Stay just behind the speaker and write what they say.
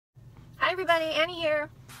Hi everybody, Annie here.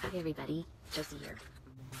 Hi everybody, Josie here.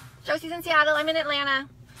 Josie's in Seattle, I'm in Atlanta.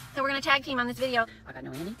 So we're gonna tag team on this video. I got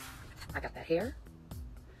no Annie. I got bad hair.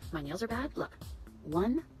 My nails are bad. Look,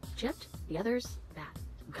 one chipped, the other's bad.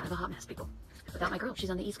 I'm kind of a hot mess, people. Without my girl, she's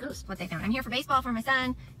on the East Coast. What they found. I'm here for baseball for my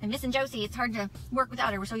son and missing Josie. It's hard to work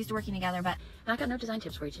without her. We're so used to working together, but And I got no design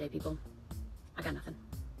tips for you today, people. I got nothing.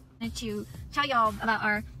 I wanted to tell y'all about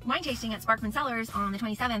our wine tasting at Sparkman Cellars on the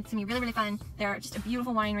 27th. It's gonna be really, really fun. They're just a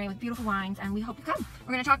beautiful winery with beautiful wines, and we hope you come.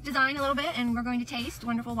 We're gonna talk design a little bit, and we're going to taste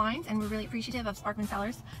wonderful wines, and we're really appreciative of Sparkman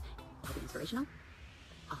Cellars. I'll be inspirational.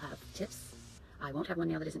 I'll have tips. I won't have one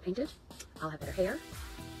nail that isn't painted. I'll have better hair.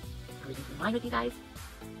 I'll be drinking wine with you guys.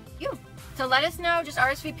 You. So let us know, just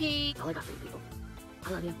RSVP. That's all I got for you, people.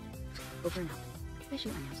 I love you. Over and out. I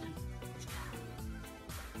shoot my nails done.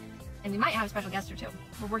 And we might have a special guest or two.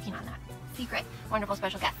 We're working on that. Secret, wonderful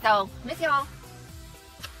special guest. So, miss y'all.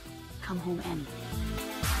 Come home, Annie.